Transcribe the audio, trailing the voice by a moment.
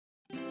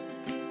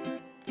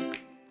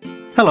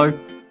Hello.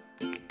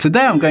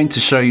 Today I'm going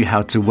to show you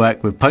how to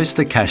work with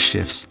Poster cash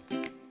shifts.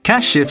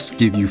 Cash shifts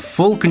give you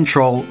full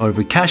control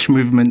over cash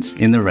movements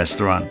in the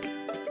restaurant.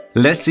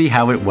 Let's see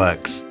how it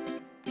works.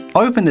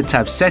 Open the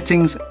tab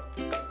Settings.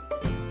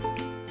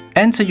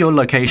 Enter your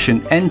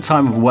location and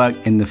time of work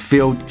in the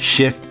field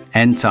Shift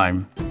End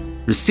Time.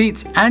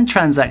 Receipts and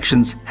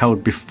transactions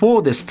held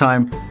before this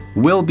time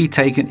will be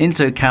taken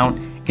into account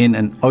in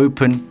an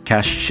open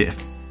cash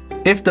shift.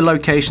 If the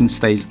location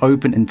stays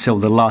open until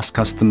the last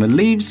customer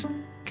leaves,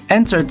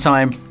 enter a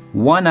time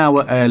 1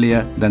 hour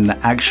earlier than the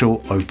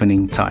actual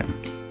opening time.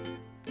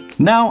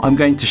 Now I'm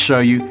going to show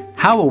you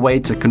how a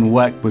waiter can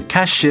work with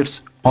cash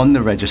shifts on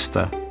the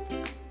register.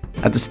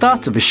 At the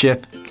start of a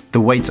shift, the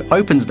waiter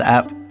opens the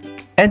app,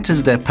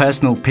 enters their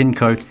personal PIN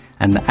code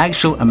and the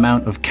actual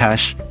amount of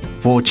cash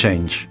for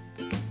change.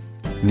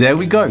 There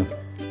we go.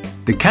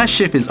 The cash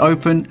shift is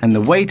open and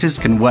the waiters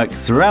can work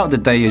throughout the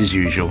day as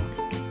usual.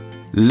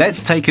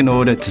 Let's take an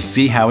order to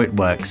see how it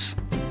works.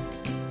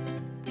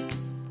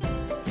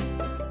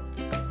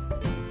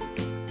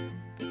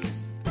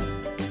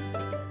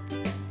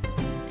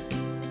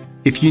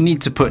 If you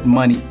need to put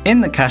money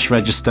in the cash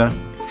register,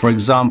 for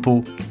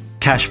example,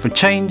 cash for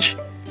change,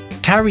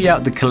 carry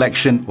out the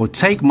collection or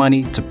take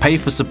money to pay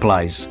for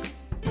supplies,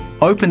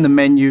 open the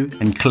menu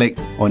and click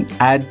on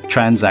Add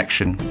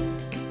Transaction.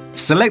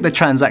 Select the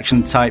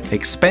transaction type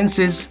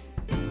Expenses,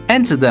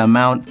 enter the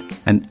amount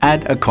and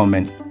add a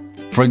comment,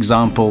 for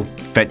example,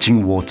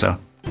 fetching water.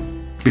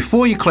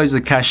 Before you close the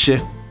cash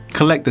shift,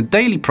 collect the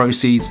daily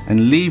proceeds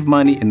and leave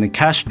money in the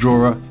cash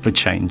drawer for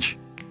change.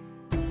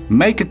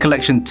 Make a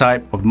collection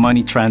type of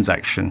money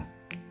transaction.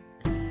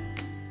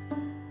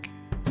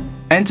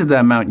 Enter the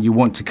amount you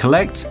want to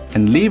collect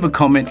and leave a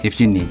comment if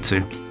you need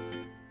to.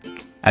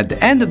 At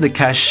the end of the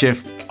cash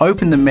shift,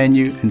 open the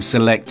menu and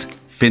select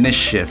Finish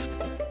Shift.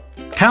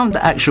 Count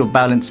the actual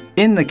balance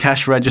in the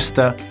cash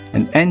register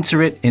and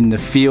enter it in the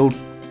field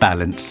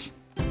Balance.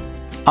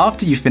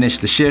 After you finish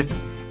the shift,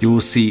 you will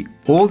see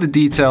all the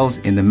details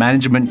in the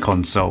management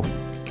console.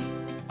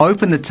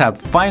 Open the tab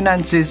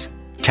Finances,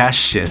 Cash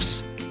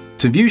Shifts.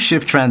 To view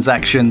shift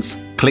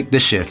transactions, click the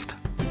shift.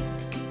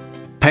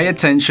 Pay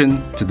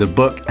attention to the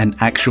book and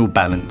actual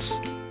balance.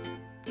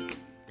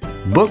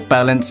 Book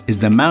balance is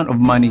the amount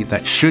of money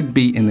that should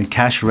be in the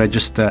cash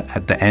register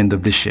at the end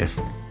of the shift.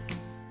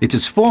 It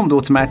is formed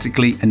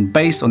automatically and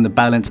based on the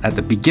balance at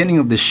the beginning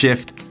of the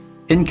shift,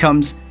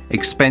 incomes,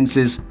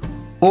 expenses,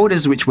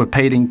 orders which were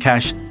paid in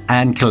cash,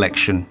 and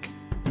collection.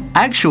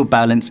 Actual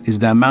balance is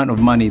the amount of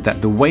money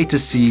that the waiter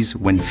sees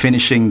when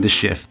finishing the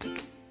shift.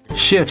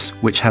 Shifts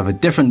which have a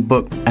different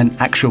book and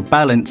actual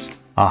balance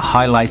are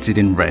highlighted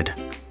in red.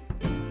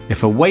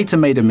 If a waiter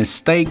made a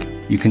mistake,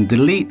 you can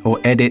delete or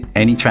edit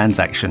any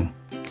transaction.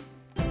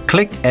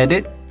 Click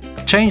Edit,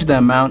 change the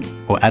amount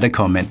or add a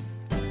comment.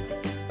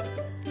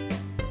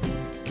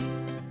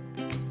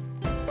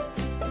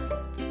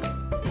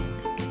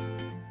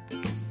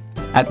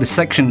 At the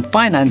section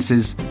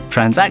Finances,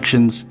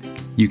 Transactions,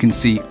 you can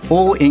see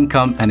all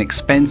income and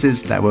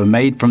expenses that were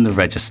made from the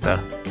register.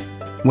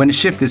 When a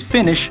shift is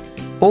finished,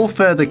 all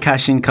further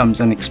cash incomes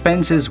and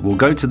expenses will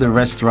go to the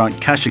restaurant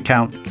cash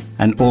account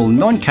and all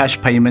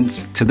non-cash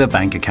payments to the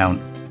bank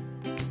account.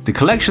 The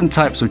collection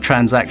types of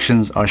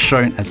transactions are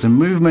shown as a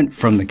movement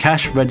from the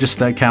cash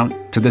register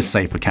account to the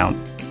safe account.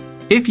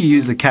 If you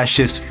use the cash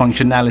shifts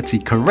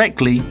functionality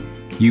correctly,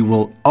 you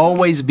will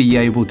always be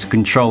able to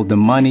control the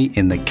money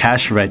in the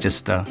cash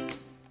register.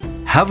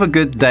 Have a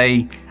good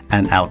day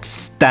and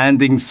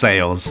outstanding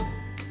sales!